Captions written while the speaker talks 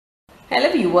Hello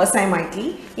viewers, I am IT.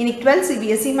 In 12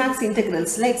 Cbse Max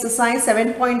Integrals exercise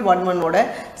 7.11 oda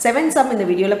 7 sum in the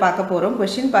video la paaka porom.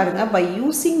 Question parunga, by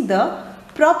using the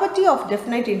property of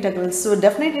definite integrals. So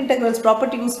definite integrals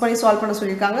property use panni solve panna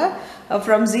sollirukanga.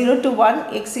 From 0 to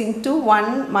 1 x into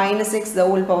 1 minus x the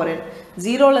whole power n.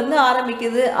 0 la irundhu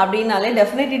ஆரம்பிக்குது அப்படினாலே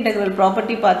definite integral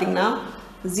property பாத்தீங்கன்னா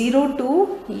 0 to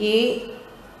a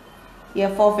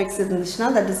f of x இருந்துச்சுனா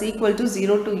that is equal to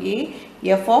 0 to a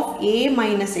f of a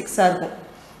minus x இருக்கும்.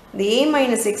 இந்த a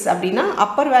minus x அப்படினா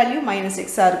upper value minus x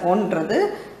இருக்கும்ன்றது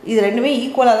இது ரெண்டுமே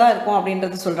ஈக்குவலா தான் இருக்கும்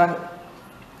அப்படின்றது சொல்றாங்க.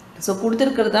 சோ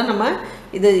கொடுத்திருக்கிறது தான் நம்ம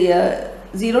இது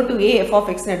 0 to a f of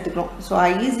x ன்னு எடுத்துக்கிறோம். So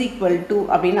I is equal to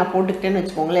அப்படி நான் போட்டுக்கிட்டேன்னு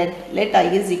வெச்சுக்கோங்க. let I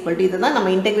is equal to இதுதான்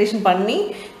நம்ம இன்டகிரேஷன் பண்ணி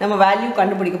நம்ம வேல்யூ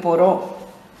கண்டுபிடிக்க போறோம்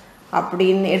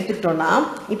அப்படினு எடுத்துட்டோம்னா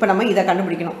இப்போ நம்ம இத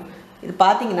கண்டுபிடிக்கணும். இது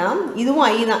பாத்தீங்கன்னா இதுவும்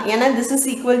i தான். ஏனா this is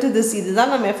equal to this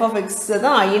இதுதான் நம்ம f of x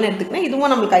தான் i ன்னு எடுத்துக்கினா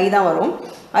இதுவும் நமக்கு i தான் வரும்.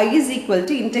 I is equal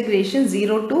to integration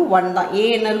 0 to 1 தான். a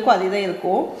என்ன இருக்கோ அதே தான்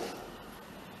இருக்கும்.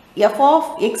 f of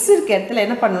x இருக்க இடத்துல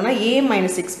என்ன பண்ணனும்னா a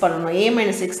minus x பண்ணனும். a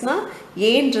minus x னா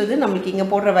a ன்றது நமக்கு இங்க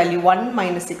போடுற value 1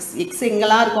 minus x. x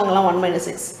எங்கலாம் இருக்கோங்களா 1 minus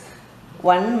x.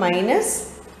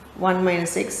 1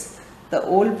 minus x the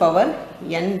whole power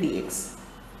n dx.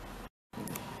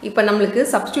 இப்போ நமக்கு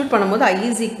சப்ஸ்டிட்யூட் பண்ணும்போது i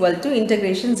is equal to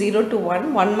integration 0 to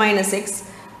 1 minus x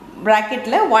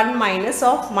bracketல 1 minus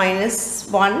of minus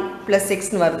 1 plus x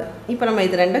ன்னு வருது. இப்போ நம்ம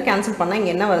இது ரெண்டும் கேன்சல் பண்ணா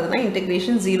இங்க என்ன வருதுன்னா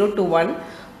integration 0 to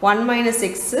 1 minus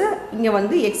x இங்க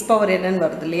வந்து x power n ன்னு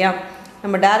வருது இல்லையா?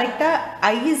 நம்ம டைரக்ட்டா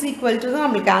i is equal to தான்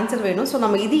நமக்கு ஆன்சர் வேணும். சோ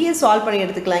நம்ம இதையே சால்வ் பண்ணி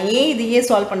எடுத்துக்கலாம். இதையே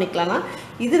சால்வ் பண்ணிக்கலாம்னா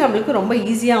இது நமக்கு ரொம்ப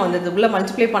ஈஸியா வந்தது. உள்ள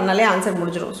மல்டிப்ளை பண்ணாலே ஆன்சர்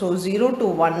முடிஞ்சிரும். So 0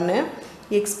 to 1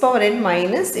 x power n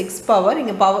minus x power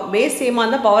இங்க பவர் பேஸ் சேமா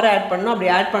இருந்தா பவர் ஆட் பண்ணனும். அப்படி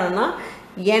ஆட் பண்ணனா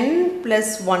n plus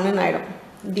 1 ன்னு ஆயிடும்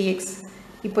dx.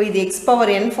 இப்போ இது x power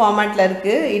n ஃபார்மட்ல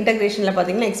இருக்கு. இன்டகிரேஷன்ல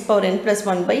பாத்தீங்கன்னா x power n plus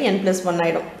 1 by n plus 1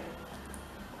 ஆயிடும்.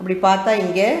 அப்படி பார்த்தா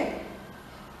இங்க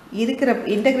இருக்கிற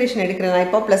இன்டகிரேஷன் எடுக்கறேனா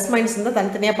இப்போ பிளஸ் மைனஸ் இருந்தா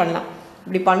தனித்தனியா பண்ணலாம்.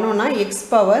 இப்படி பண்ணோம்னா x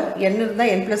power n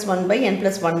இருந்தா n plus 1 by n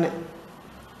plus 1.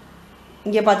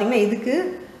 இங்க பாத்தீங்கன்னா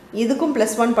இதுக்கும்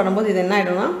plus 1 பண்ணும்போது இது என்ன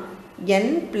ஆயிடும்னா n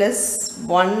plus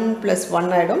 1 plus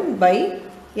 1 ஆயிடும் by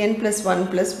n plus 1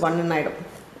 plus 1 ஆயிடும்.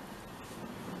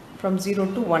 From 0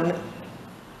 to 1.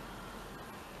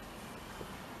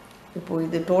 இப்போ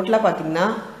இது டோட்டலா பாத்தீங்கன்னா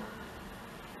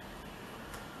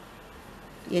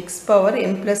x power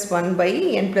n plus 1 by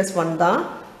n plus 1 தான்.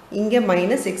 இங்க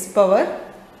minus x power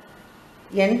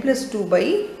n plus 2 by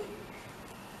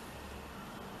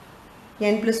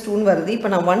n plus 2 ன்னு வருது.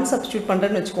 இப்போ நான் 1 சப்ஸ்டிட்யூட்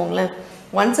பண்றேன்னு வெச்சுக்கோங்களேன்.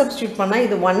 1 substitute பண்ணா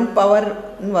இது 1 power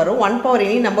ன்னு வரும். 1 power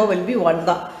any number will be 1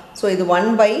 தான். So இது 1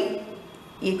 by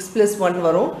x plus 1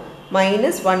 வரும்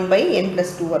minus 1 by n plus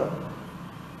 2 வரும்.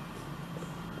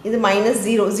 இது minus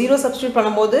 0 substitute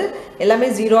பண்ணும்போது எல்லாமே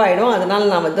 0 ஆயிடும். அதனால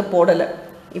நான் வந்து போடல.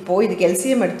 இப்போ இதுக்கு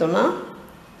LCM எடுத்தோம்னா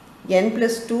n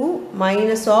plus 2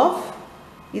 minus of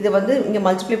இது வந்து இங்க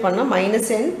மல்டிப்ளை பண்ணா minus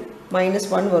n minus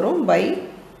 1 வரும் by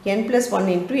n plus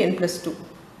 1 into n plus 2.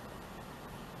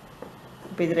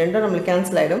 இப்போ இது ரெண்டும் நமக்கு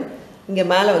கேன்சல் ஆயிடும். இங்க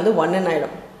மேல வந்து 1 ன்னு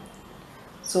ஆயிடும்.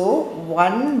 So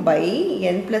 1 by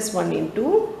n plus 1 into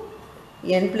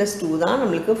n plus 2 தான்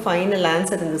நமக்கு ஃபைனல்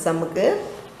ஆன்சர் இந்த சம்முக்கு.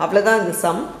 அவ்வளவுதான் இந்த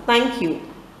சம். Thank you.